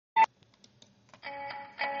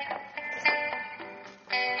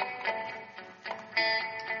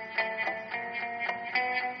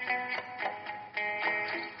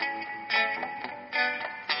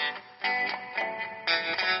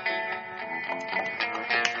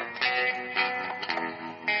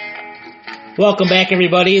Welcome back,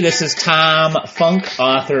 everybody. This is Tom Funk,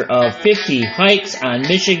 author of 50 Hikes on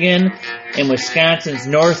Michigan and Wisconsin's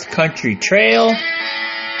North Country Trail.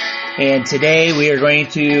 And today we are going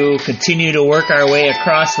to continue to work our way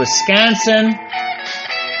across Wisconsin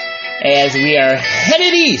as we are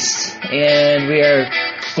headed east. And we are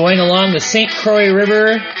going along the St. Croix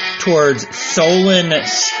River towards Solon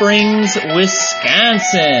Springs,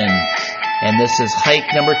 Wisconsin. And this is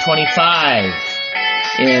hike number 25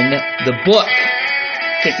 in the book,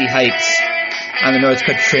 50 Hikes on the North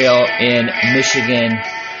Country Trail in Michigan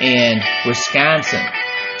and Wisconsin.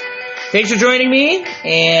 Thanks for joining me,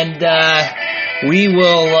 and we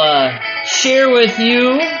will share with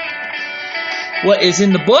you what is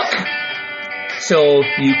in the book so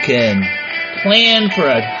you can plan for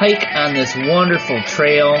a hike on this wonderful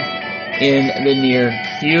trail in the near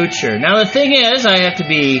future. Now, the thing is, I have to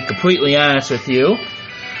be completely honest with you,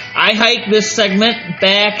 I hiked this segment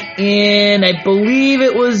back in, I believe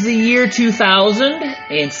it was the year 2000,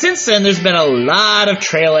 and since then there's been a lot of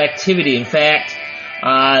trail activity. In fact,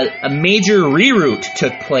 a major reroute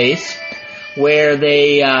took place where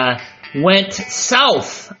they went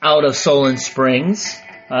south out of Solon Springs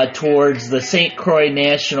towards the St. Croix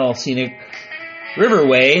National Scenic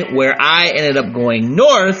Riverway, where I ended up going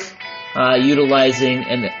north, utilizing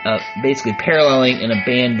and basically paralleling an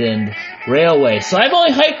abandoned railway. So I've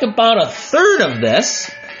only hiked about a third of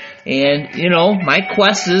this, and my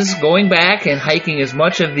quest is going back and hiking as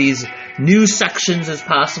much of these new sections as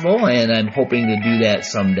possible, and I'm hoping to do that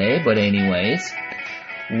someday. But anyways,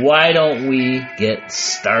 why don't we get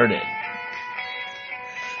started?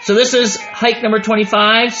 So this is hike number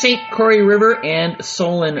 25, St. Croix River and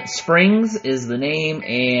Solon Springs is the name,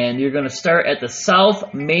 and you're going to start at the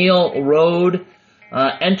South Mail Road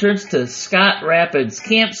entrance to Scott Rapids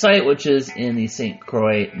Campsite, which is in the St.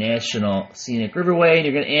 Croix National Scenic Riverway, and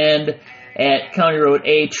you're going to end at County Road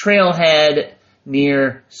A Trailhead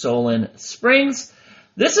near Solon Springs.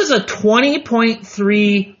 This is a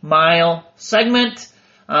 20.3 mile segment.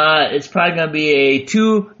 It's probably going to be a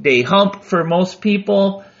 2-day hump for most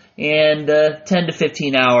people, and 10 to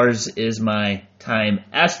 15 hours is my time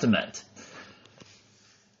estimate.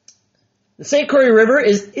 The St. Croix River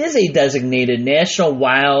is a designated National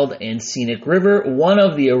Wild and Scenic River, one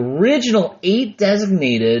of the original 8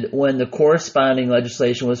 designated when the corresponding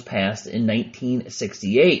legislation was passed in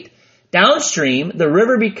 1968. Downstream, the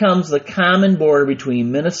river becomes the common border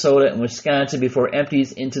between Minnesota and Wisconsin before it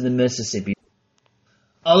empties into the Mississippi.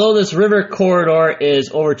 Although this river corridor is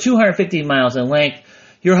over 250 miles in length,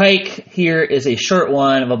 your hike here is a short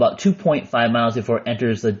one of about 2.5 miles before it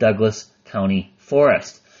enters the Douglas County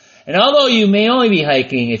Forest. And although you may only be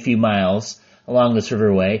hiking a few miles along this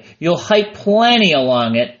riverway, you'll hike plenty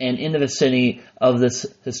along it and in the vicinity of this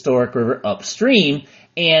historic river upstream,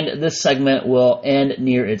 and this segment will end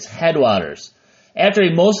near its headwaters. After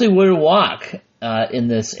a mostly wooded walk in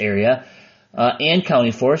this area, and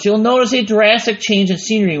County Forest, you'll notice a drastic change in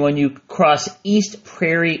scenery when you cross East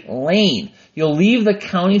Prairie Lane. You'll leave the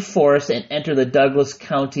county forest and enter the Douglas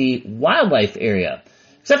County Wildlife Area.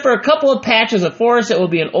 Except for a couple of patches of forest, it will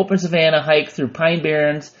be an open savanna hike through pine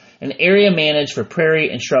barrens, an area managed for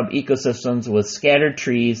prairie and shrub ecosystems with scattered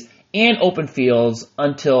trees and open fields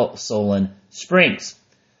until Solon Springs.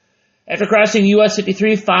 After crossing US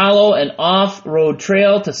 53, follow an off-road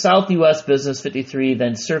trail to South US Business 53,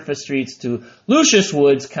 then surface streets to Lucius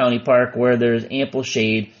Woods County Park, where there is ample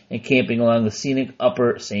shade and camping along the scenic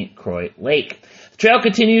upper St. Croix Lake. The trail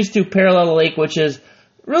continues to parallel the lake, which is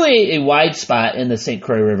really a wide spot in the St.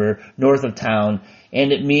 Croix River north of town,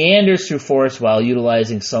 and it meanders through forest while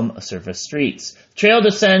utilizing some surface streets. The trail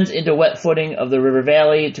descends into wet footing of the river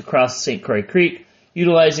valley to cross St. Croix Creek,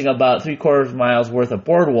 utilizing about 3/4 miles worth of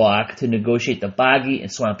boardwalk to negotiate the boggy and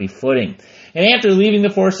swampy footing. And after leaving the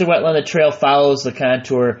forested wetland, the trail follows the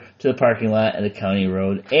contour to the parking lot at the County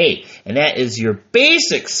Road A. And that is your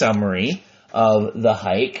basic summary of the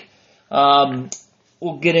hike.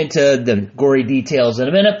 We'll get into the gory details in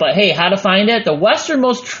a minute, but hey, how to find it? The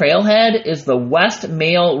westernmost trailhead is the West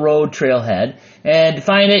Mail Road trailhead, and to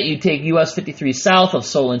find it, you take US 53 south of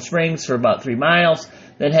Solon Springs for about 3 miles,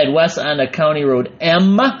 then head west onto County Road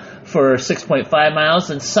M for 6.5 miles,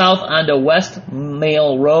 and south onto West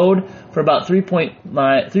Mail Road for about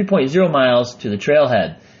 3.0 miles to the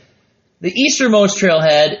trailhead. The easternmost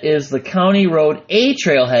trailhead is the County Road A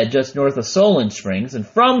trailhead just north of Solon Springs, and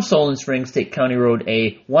from Solon Springs take County Road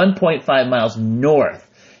A 1.5 miles north.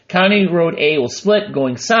 County Road A will split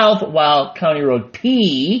going south, while County Road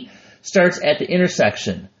P starts at the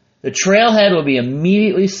intersection. The trailhead will be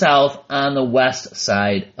immediately south on the west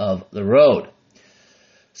side of the road.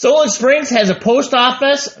 Solon Springs has a post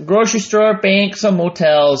office, grocery store, bank, some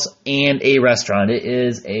motels, and a restaurant. It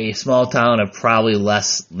is a small town of probably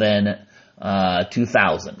less than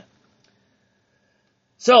 2,000.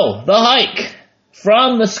 So, the hike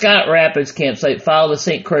from the Scott Rapids campsite, follow the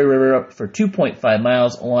St. Croix River up for 2.5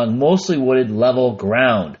 miles along mostly wooded level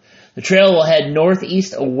ground. The trail will head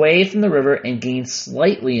northeast away from the river and gain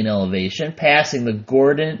slightly in elevation, passing the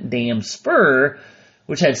Gordon Dam Spur,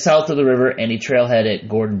 which heads south of the river, and a trailhead at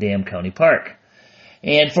Gordon Dam County Park.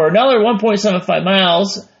 And for another 1.75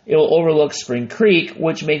 miles, it will overlook Spring Creek,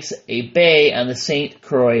 which makes a bay on the St.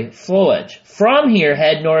 Croix flowage. From here,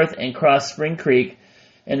 head north and cross Spring Creek,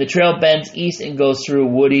 and the trail bends east and goes through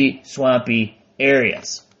woody, swampy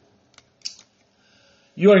areas.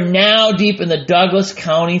 You are now deep in the Douglas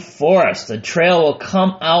County Forest. The trail will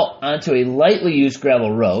come out onto a lightly used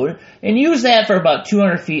gravel road and use that for about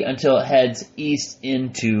 200 feet until it heads east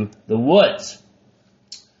into the woods.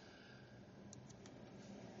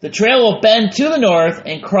 The trail will bend to the north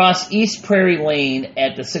and cross East Prairie Lane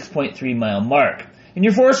at the 6.3 mile mark. And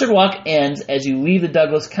your forested walk ends as you leave the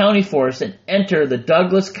Douglas County Forest and enter the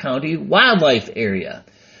Douglas County Wildlife Area.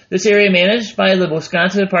 This area, managed by the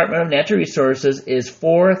Wisconsin Department of Natural Resources, is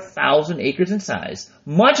 4,000 acres in size,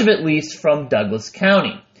 much of it leased from Douglas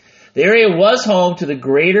County. The area was home to the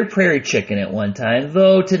greater prairie chicken at one time,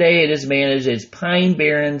 though today it is managed as pine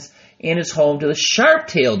barrens and is home to the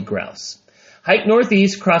sharp-tailed grouse. Hike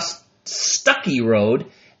northeast, cross Stuckey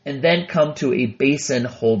Road, and then come to a basin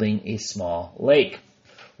holding a small lake.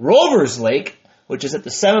 Rover's Lake, which is at the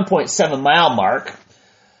 7.7 mile mark,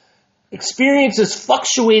 experiences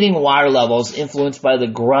fluctuating water levels influenced by the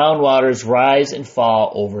groundwater's rise and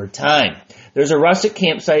fall over time. There's a rustic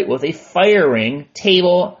campsite with a fire ring,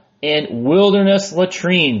 table, and wilderness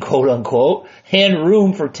latrine, quote-unquote, and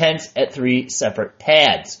room for tents at 3 separate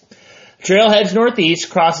pads. The trail heads northeast,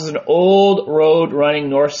 crosses an old road running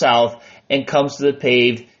north-south, and comes to the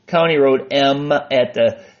paved County Road M at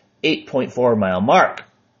the 8.4 mile mark.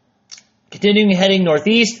 Continuing heading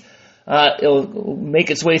northeast, it'll make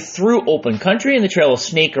its way through open country, and the trail will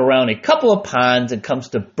snake around a couple of ponds and comes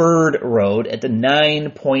to Bird Road at the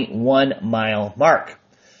 9.1 mile mark.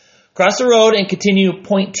 Cross the road and continue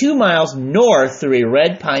 0.2 miles north through a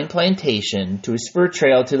red pine plantation to a spur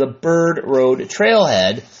trail to the Bird Road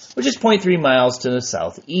trailhead, which is 0.3 miles to the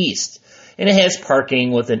southeast. And it has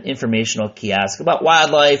parking with an informational kiosk about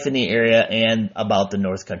wildlife in the area and about the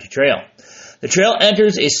North Country Trail. The trail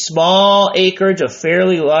enters a small acreage of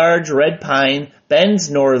fairly large red pine, bends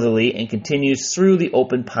northerly, and continues through the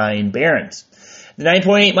open pine barrens. The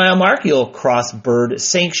 9.8 mile mark, you'll cross Bird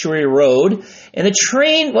Sanctuary Road, and the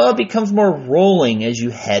terrain, well, it becomes more rolling as you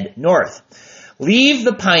head north. Leave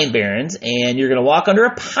the pine barrens, and you're going to walk under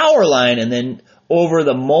a power line and then over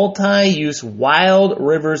the multi-use Wild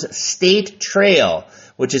Rivers State Trail,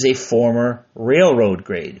 which is a former railroad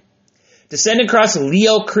grade. Descend across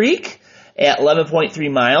Leo Creek at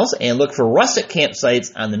 11.3 miles and look for rustic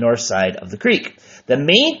campsites on the north side of the creek. The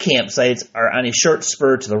main campsites are on a short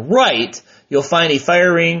spur to the right. You'll find a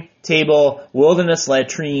fire ring, table, wilderness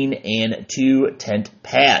latrine, and 2 tent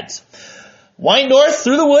pads. Wind north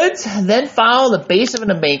through the woods, then follow the base of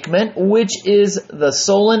an embankment, which is the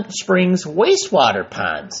Solon Springs wastewater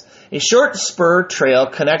ponds. A short spur trail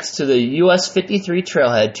connects to the US 53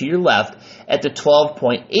 trailhead to your left at the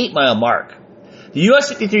 12.8 mile mark. The US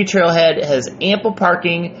 53 trailhead has ample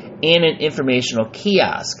parking and an informational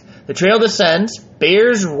kiosk. The trail descends,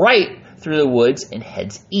 bears right through the woods, and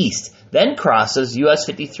heads east, then crosses US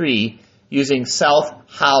 53 using South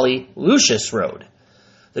Holly Lucius Road.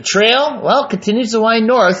 The trail, well, continues to wind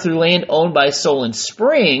north through land owned by Solon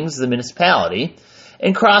Springs, the municipality,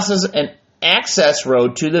 and crosses an access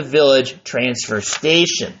road to the village transfer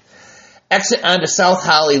station. Exit onto South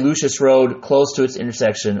Holly Lucius Road, close to its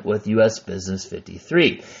intersection with US Business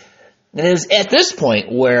 53. And it is at this point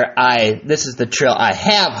where this is the trail I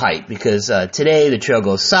have hiked, because today the trail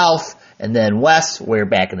goes south and then west, where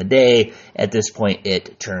back in the day, at this point,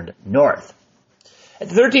 it turned north. At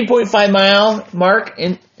the 13.5 mile mark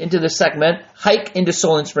into the segment, hike into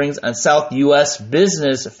Solon Springs on South US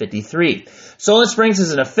Business 53. Solon Springs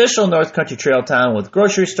is an official North Country Trail town with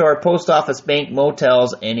grocery store, post office, bank,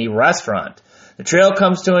 motels, and a restaurant. The trail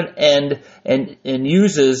comes to an end and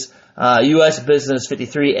uses US Business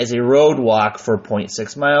 53 as a road walk for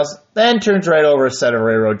 0.6 miles, then turns right over a set of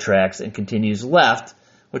railroad tracks and continues left,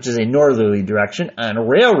 which is a northerly direction, on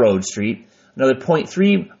Railroad Street, another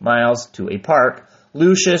 0.3 miles to a park,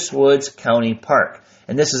 Lucius Woods County Park.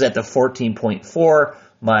 And this is at the 14.4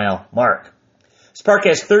 mile mark. This park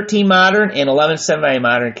has 13 modern and 11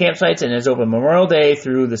 semi-modern campsites and is open Memorial Day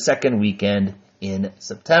through the second weekend in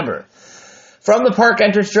September. From the park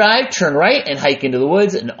entrance drive, turn right and hike into the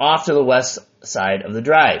woods and off to the west side of the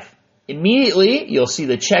drive. Immediately, you'll see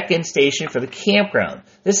the check-in station for the campground.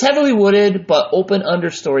 This heavily wooded but open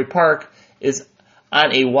understory park is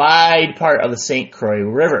on a wide part of the St. Croix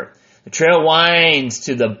River. The trail winds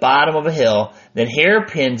to the bottom of a hill, then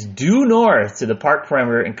hairpins due north to the park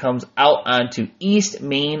perimeter and comes out onto East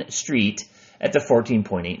Main Street at the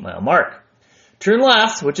 14.8-mile mark. Turn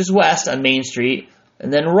left, which is west on Main Street,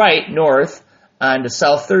 and then right north onto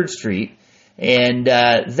South 3rd Street, and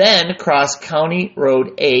then cross County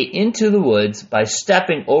Road A into the woods by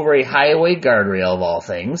stepping over a highway guardrail of all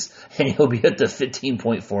things, and you'll be at the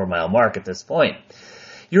 15.4-mile mark at this point.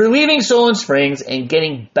 You're leaving Solon Springs and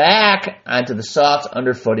getting back onto the soft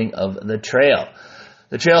underfooting of the trail.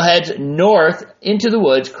 The trail heads north into the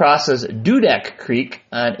woods, crosses Dudek Creek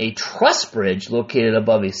on a truss bridge located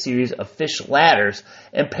above a series of fish ladders,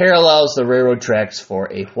 and parallels the railroad tracks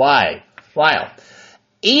for a while.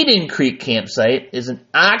 Aiden Creek campsite is an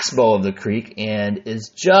oxbow of the creek and is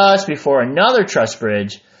just before another truss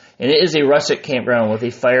bridge, and it is a rustic campground with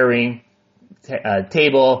a fire ring,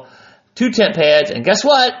 table, 2 tent pads, and guess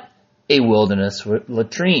what? A wilderness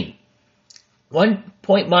latrine.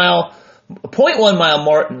 0.1 mile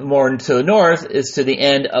more to the north is to the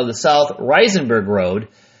end of the South Reisenberg Road.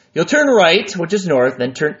 You'll turn right, which is north,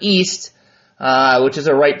 then turn east, which is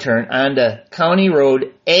a right turn, onto County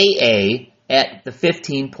Road AA at the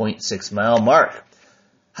 15.6-mile mark.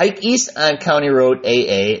 Hike east on County Road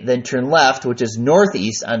AA, then turn left, which is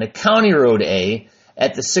northeast, onto County Road A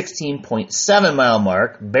at the 16.7-mile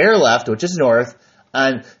mark. Bear left, which is north,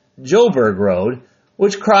 on Joburg Road,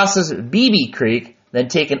 which crosses Beebe Creek, then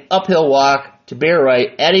take an uphill walk to bear right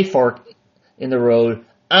at a fork in the road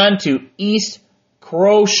onto East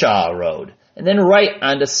Croix Road, and then right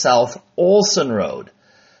onto South Olson Road.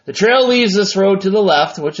 The trail leaves this road to the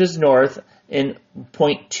left, which is north, in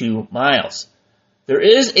 0.2 miles. There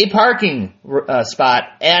is a parking spot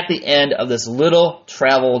at the end of this little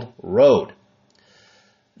traveled road.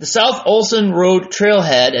 The South Olson Road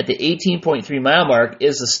trailhead at the 18.3-mile mark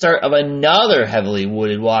is the start of another heavily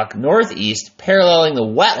wooded walk northeast, paralleling the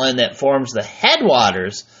wetland that forms the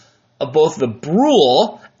headwaters of both the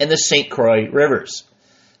Brule and the St. Croix rivers.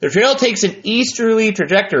 The trail takes an easterly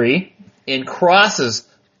trajectory and crosses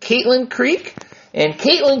Caitlin Creek, and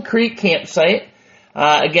Caitlin Creek campsite,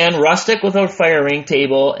 again, rustic with a fire ring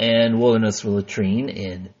table and wilderness latrine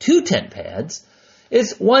and 2 tent pads,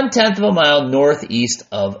 is 1/10 of a mile northeast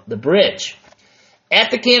of the bridge.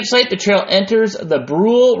 At the campsite, the trail enters the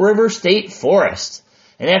Brule River State Forest,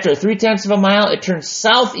 and after 3/10 of a mile, it turns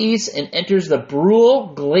southeast and enters the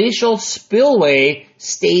Brule Glacial Spillway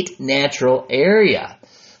State Natural Area.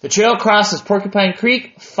 The trail crosses Porcupine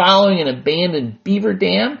Creek, following an abandoned beaver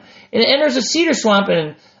dam, and it enters a cedar swamp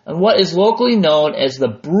on what is locally known as the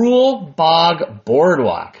Brule Bog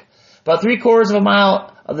Boardwalk. About 3/4 of a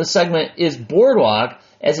mile of the segment is boardwalk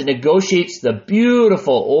as it negotiates the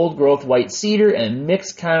beautiful old-growth white cedar and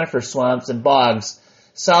mixed conifer swamps and bogs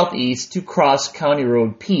southeast to cross County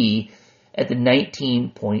Road P at the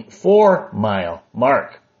 19.4-mile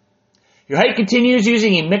mark. Your hike continues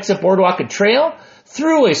using a mix of boardwalk and trail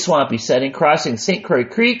through a swampy setting, crossing St. Croix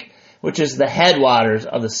Creek, which is the headwaters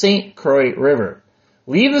of the St. Croix River.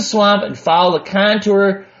 Leave the swamp and follow the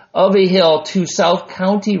contour of a hill to South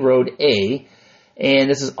County Road A, and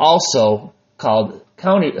this is also called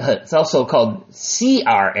it's also called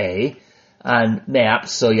CRA on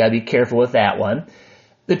maps, so you gotta be careful with that one.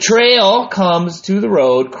 The trail comes to the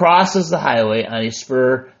road, crosses the highway on a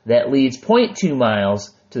spur that leads 0.2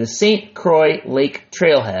 miles to the St. Croix Lake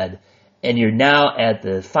trailhead, and you're now at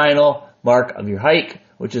the final mark of your hike,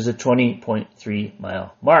 which is a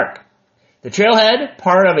 20.3-mile mark. The trailhead,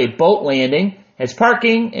 part of a boat landing, has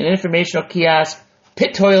parking, an informational kiosk,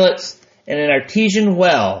 pit toilets, and an artesian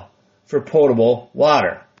well for potable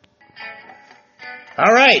water.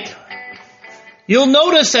 All right. You'll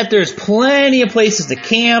notice that there's plenty of places to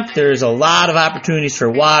camp. There's a lot of opportunities for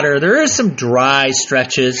water. There is some dry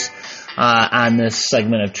stretches on this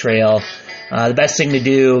segment of trail. The best thing to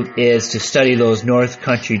do is to study those North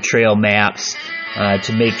Country Trail maps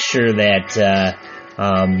to make sure that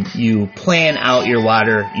you plan out your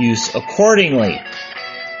water use accordingly.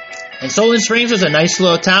 And Solon Springs was a nice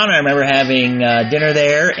little town. I remember having dinner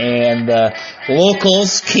there, and the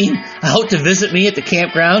locals came out to visit me at the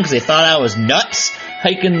campground because they thought I was nuts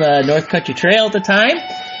hiking the North Country Trail at the time.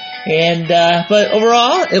 And but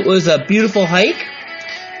overall, it was a beautiful hike.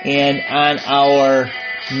 And on our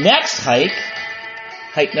next hike,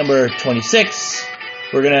 hike number 26,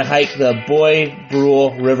 we're going to hike the Bois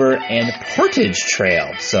Brule River and Portage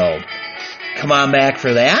Trail. So come on back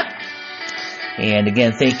for that. And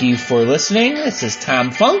again, thank you for listening. This is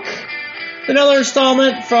Tom Funk. Another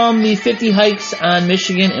installment from the 50 Hikes on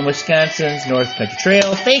Michigan and Wisconsin's North Country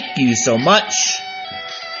Trail. Thank you so much.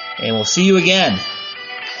 And we'll see you again.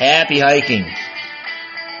 Happy hiking.